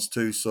specific ones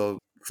too. So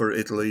for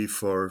Italy,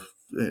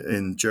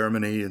 in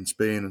Germany, in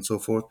Spain, and so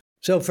forth.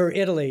 So for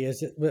Italy,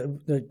 is it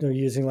they're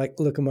using like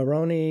Luca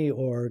Moroni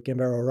or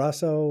Gambaro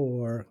Rosso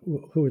or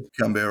who?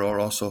 Gambaro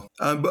Rosso.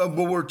 But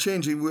we're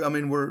changing.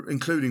 We're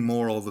including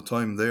more all the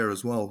time there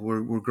as well.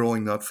 We're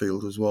growing that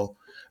field as well.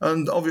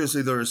 And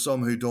obviously there are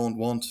some who don't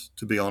want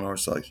to be on our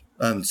site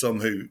and some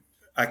who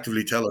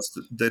actively tell us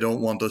that they don't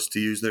want us to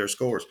use their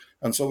scores.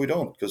 And so we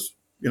don't, because,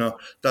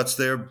 that's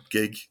their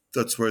gig.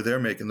 That's where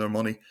they're making their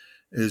money,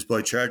 is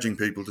by charging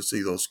people to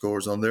see those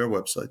scores on their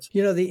websites.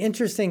 The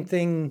interesting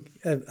thing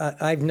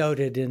I've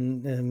noted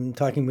in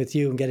talking with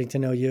you and getting to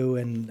know you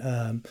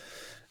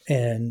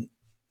and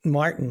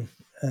Martin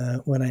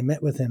when I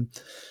met with him,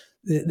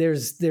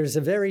 there's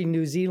a very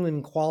New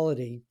Zealand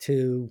quality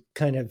to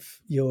kind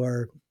of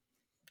your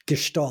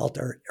gestalt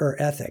or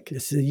ethic.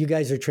 So you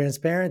guys are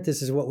transparent.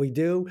 This is what we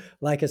do.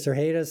 Like us or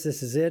hate us,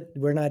 this is it.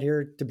 We're not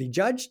here to be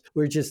judged.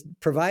 We're just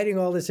providing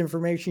all this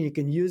information. You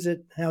can use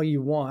it how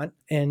you want,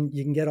 and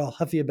you can get all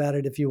huffy about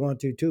it if you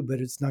want to too, but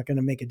it's not going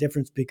to make a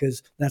difference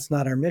because that's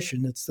not our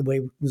mission. This is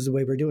the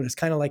way we're doing it. It's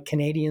kind of like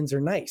Canadians are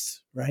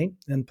nice, right?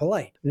 And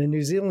polite. And in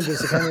New Zealand,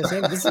 it's kind of the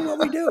same. This is what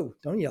we do.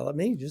 Don't yell at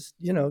me. Just,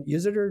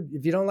 use it, or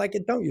if you don't like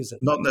it, don't use it.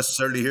 Not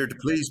necessarily here to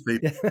please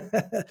people.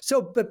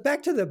 So, but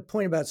back to the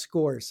point about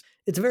scores.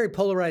 It's a very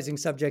polarizing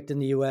subject in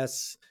the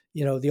U.S.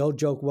 The old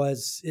joke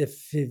was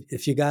if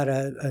you got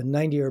a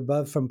 90 or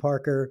above from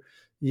Parker,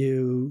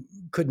 you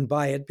couldn't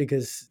buy it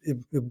because it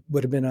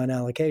would have been on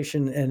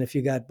allocation. And if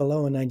you got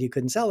below a 90, you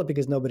couldn't sell it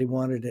because nobody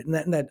wanted it.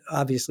 And that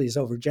obviously is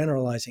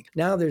overgeneralizing.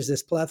 Now there's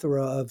this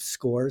plethora of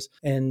scores,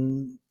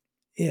 and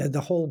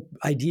the whole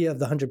idea of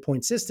the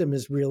 100-point system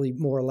is really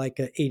more like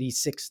a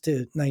 86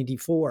 to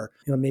 94,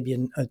 maybe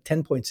a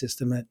 10-point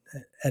system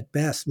at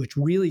best, which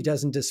really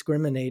doesn't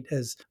discriminate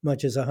as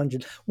much as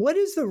 100. What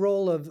is the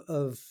role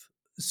of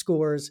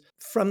scores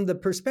from the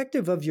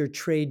perspective of your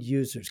trade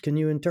users? Can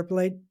you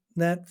interpolate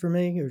that for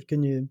me, or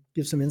can you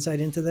give some insight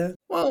into that?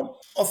 Well,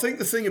 I think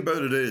the thing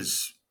about it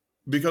is,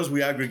 because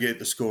we aggregate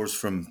the scores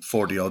from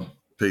 40-odd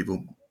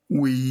people,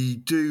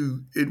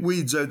 it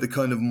weeds out the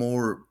kind of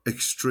more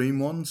extreme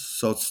ones.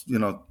 So it's,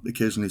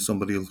 occasionally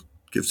somebody will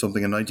give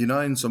something a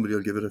 99, somebody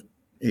will give it a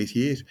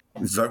 88.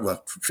 It's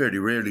fairly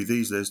rarely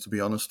these days, to be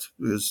honest,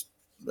 is,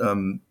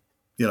 as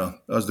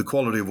the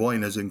quality of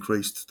wine has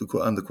increased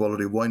and the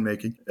quality of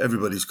winemaking,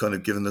 everybody's kind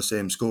of given the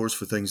same scores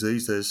for things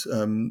these days.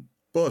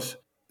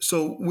 But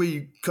so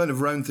we kind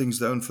of round things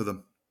down for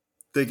them.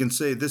 They can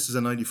say this is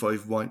a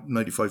 95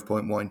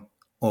 point wine,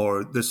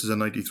 or this is a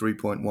 93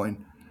 point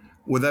wine,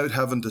 without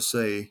having to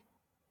say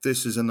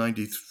this is a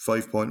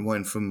 95 point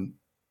wine from,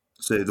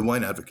 say, the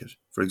Wine Advocate,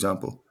 for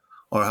example,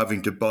 or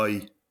having to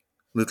buy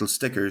little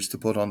stickers to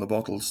put on the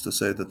bottles to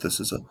say that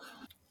this is a.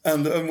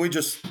 And we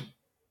just,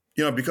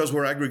 because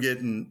we're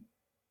aggregating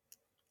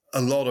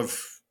a lot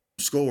of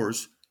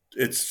scores,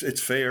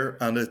 it's fair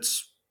and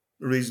it's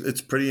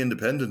pretty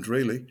independent,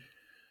 really.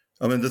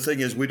 I mean, the thing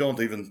is, we don't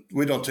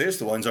taste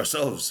the wines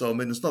ourselves, so I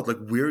mean, it's not like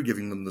we're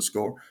giving them the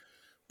score.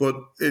 But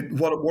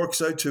what it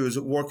works out to is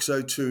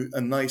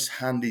a nice,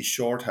 handy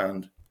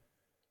shorthand,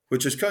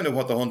 which is kind of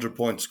what the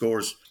 100-point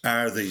scores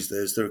are these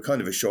days. They're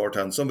kind of a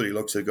shorthand. Somebody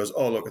looks at it and goes,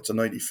 oh, look, it's a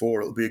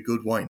 94. It'll be a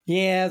good wine.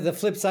 Yeah, the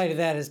flip side of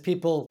that is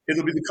it'll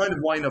be the kind of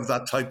wine of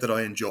that type that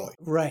I enjoy.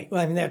 Right.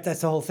 Well, I mean,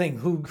 that's the whole thing.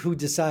 Who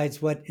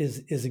decides what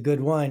is a good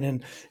wine?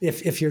 And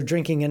if you're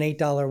drinking an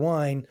 $8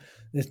 wine,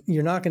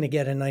 you're not going to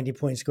get a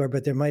 90-point score,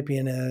 but there might be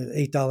an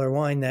 $8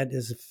 wine that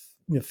is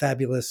a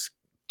fabulous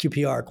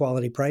QPR,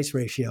 quality price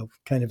ratio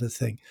kind of a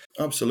thing.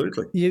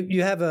 Absolutely.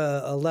 You have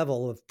a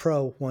level of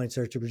Pro Wine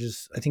Searcher, which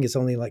is, I think it's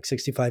only like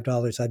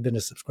 $65. I've been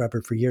a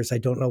subscriber for years. I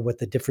don't know what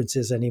the difference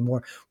is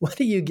anymore. What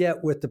do you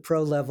get with the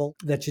Pro level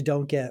that you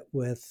don't get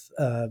with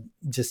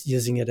just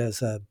using it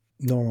as a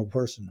normal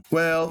person?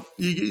 Well,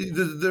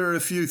 there are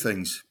a few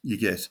things you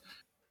get.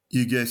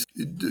 You get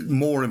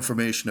more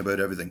information about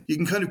everything. You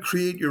can kind of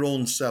create your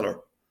own cellar,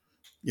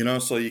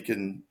 so you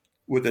can,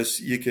 with this,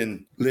 you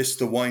can list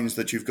the wines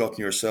that you've got in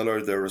your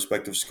cellar, their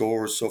respective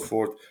scores, so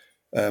forth,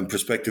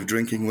 prospective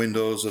drinking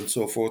windows and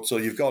so forth. So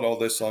you've got all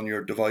this on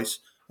your device,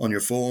 on your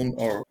phone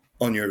or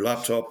on your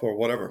laptop or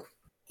whatever.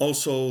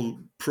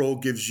 Also, Pro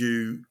gives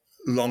you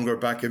longer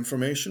back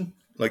information,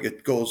 like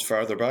it goes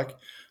farther back.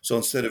 So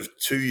instead of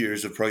 2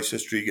 years of price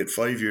history, you get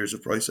 5 years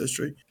of price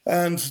history.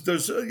 And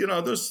there's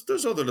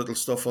other little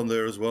stuff on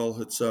there as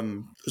well. It's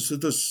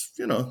there's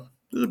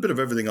a bit of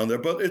everything on there,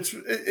 but it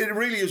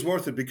really is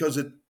worth it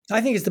because I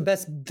think it's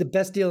the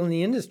best deal in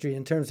the industry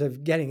in terms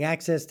of getting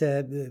access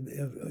to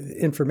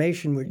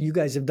information where you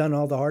guys have done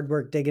all the hard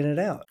work digging it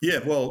out. Yeah,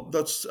 well,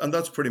 that's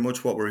pretty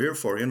much what we're here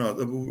for.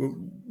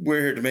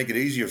 We're here to make it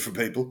easier for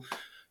people,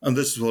 and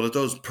this is what it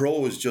does.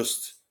 Pro is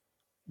just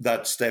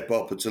that step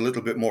up. It's a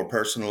little bit more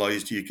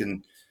personalized. You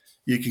can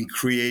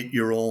create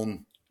your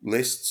own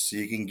lists.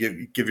 You can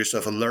give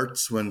yourself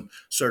alerts when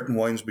certain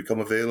wines become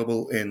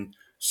available in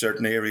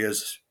certain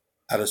areas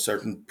at a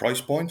certain price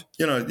point.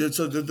 There's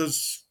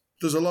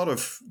a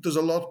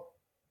lot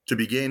to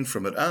be gained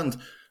from it, and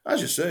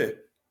as you say,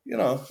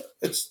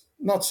 it's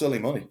not silly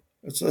money.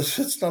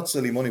 It's not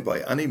silly money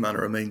by any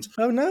manner of means.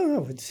 Oh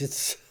no,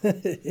 it's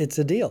it's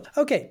a deal.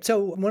 Okay,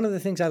 so one of the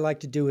things I like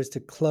to do is to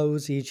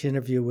close each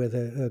interview with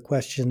a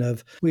question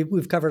of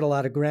we've covered a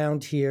lot of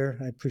ground here.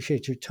 I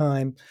appreciate your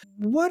time.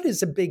 What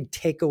is a big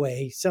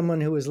takeaway?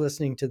 Someone who is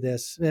listening to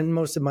this, and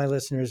most of my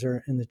listeners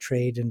are in the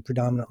trade and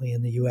predominantly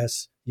in the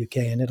U.S., UK,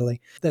 and Italy,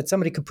 that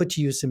somebody could put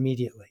to use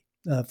immediately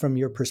from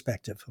your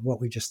perspective of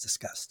what we just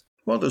discussed.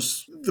 Well,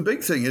 the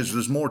big thing is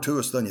there's more to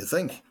us than you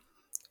think.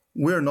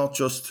 We're not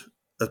just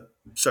a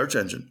search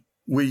engine.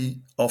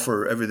 We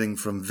offer everything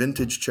from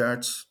vintage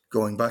charts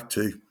going back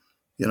to,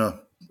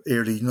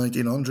 early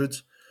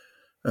 1900s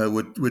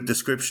with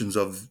descriptions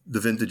of the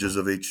vintages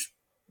of each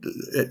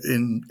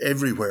in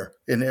every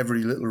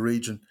little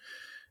region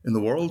in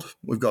the world.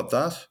 We've got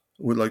that.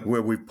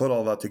 Where we've put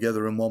all that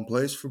together in one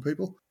place for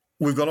people.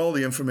 We've got all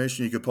the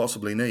information you could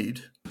possibly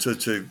need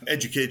to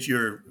educate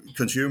your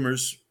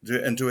consumers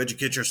and to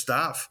educate your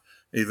staff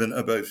even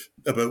about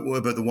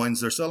the wines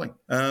they're selling.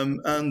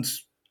 And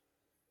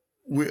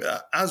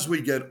as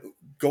we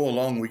go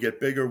along, we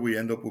get bigger. We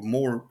end up with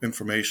more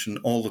information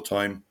all the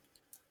time.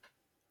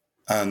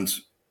 And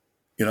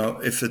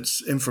if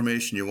it's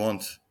information you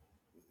want,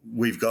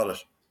 we've got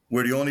it.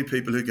 We're the only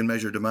people who can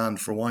measure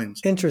demand for wines.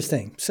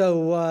 Interesting.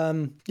 So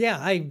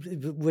I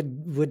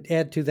would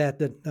add to that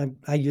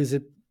I use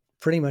it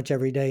pretty much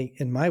every day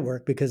in my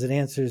work because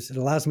it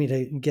allows me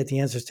to get the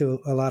answers to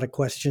a lot of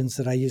questions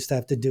that I used to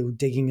have to do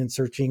digging and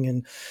searching.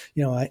 And,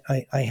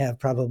 I have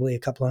probably a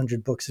couple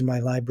hundred books in my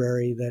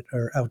library that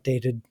are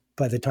outdated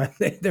by the time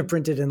they're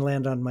printed and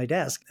land on my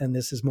desk. And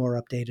this is more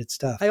updated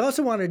stuff. I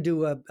also want to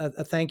do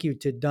a thank you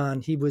to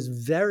Don. He was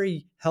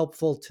very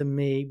helpful to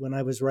me when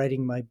I was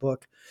writing my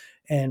book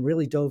and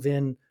really dove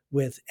in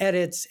with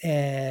edits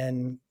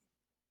and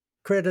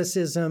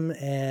criticism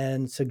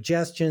and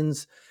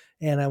suggestions.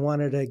 And I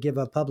wanted to give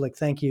a public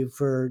thank you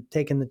for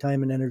taking the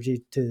time and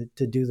energy to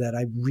do that.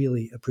 I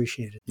really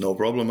appreciate it. No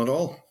problem at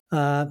all.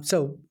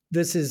 So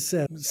this is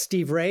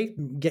Steve Ray,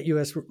 Get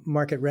U.S.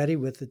 Market Ready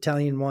with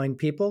Italian Wine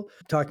People,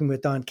 talking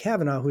with Don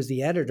Kavanagh, who's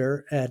the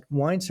editor at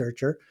Wine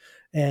Searcher.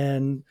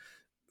 And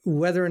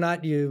whether or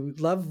not you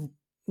love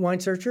Wine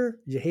Searcher,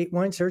 you hate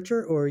Wine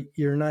Searcher, or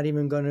you're not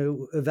even going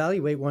to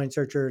evaluate Wine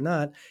Searcher or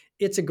not,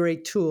 it's a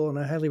great tool. And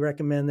I highly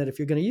recommend that if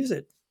you're going to use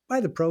it, buy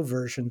the Pro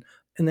version.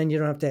 And then you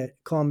don't have to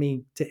call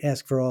me to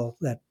ask for all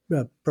that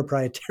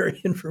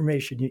proprietary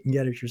information. You can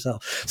get it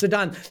yourself. So,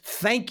 Don,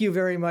 thank you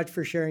very much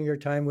for sharing your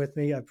time with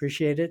me. I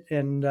appreciate it.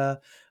 And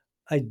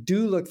I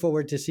do look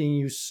forward to seeing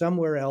you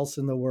somewhere else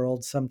in the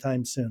world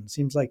sometime soon.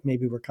 Seems like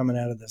maybe we're coming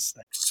out of this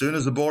thing. As soon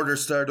as the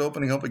borders start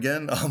opening up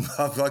again,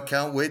 I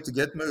can't wait to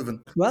get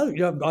moving. Well,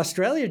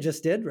 Australia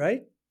just did,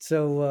 right?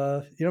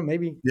 So,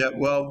 maybe. Yeah,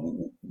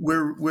 well,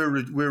 we're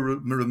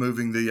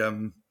removing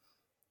the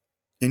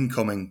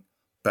incoming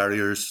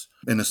barriers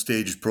in a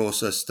staged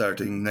process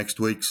starting next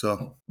week.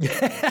 So, yay!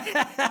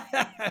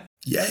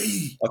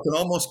 I can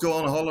almost go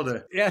on a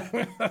holiday. Yeah,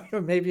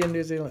 maybe in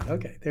New Zealand.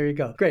 Okay, there you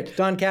go. Great.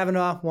 Don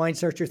Kavanagh, Wine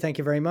Searcher, thank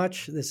you very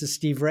much. This is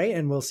Steve Ray,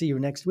 and we'll see you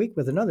next week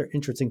with another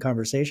interesting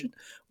conversation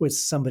with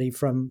somebody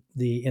from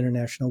the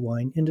international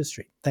wine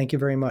industry. Thank you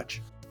very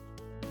much.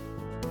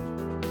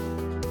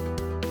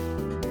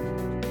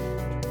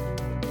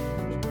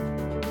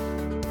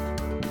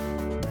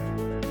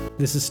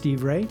 This is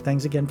Steve Ray.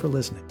 Thanks again for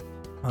listening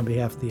on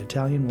behalf of the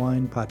Italian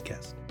Wine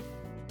Podcast.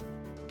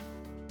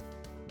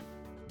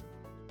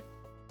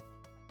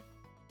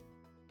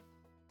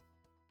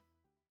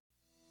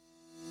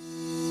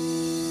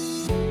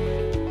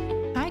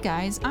 Hi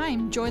guys,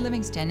 I'm Joy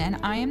Livingston and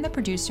I am the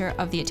producer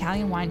of the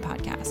Italian Wine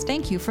Podcast.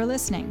 Thank you for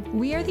listening.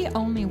 We are the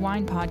only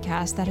wine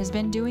podcast that has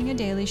been doing a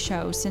daily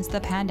show since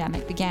the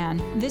pandemic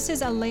began. This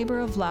is a labor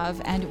of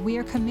love and we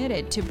are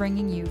committed to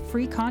bringing you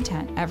free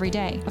content every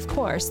day. Of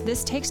course,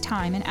 this takes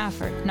time and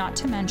effort, not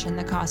to mention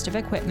the cost of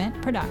equipment,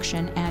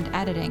 production, and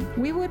editing.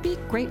 We would be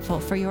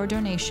grateful for your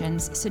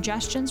donations,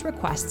 suggestions,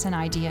 requests, and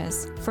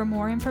ideas. For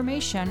more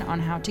information on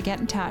how to get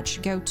in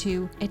touch, go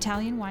to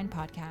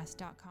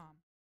ItalianWinePodcast.com.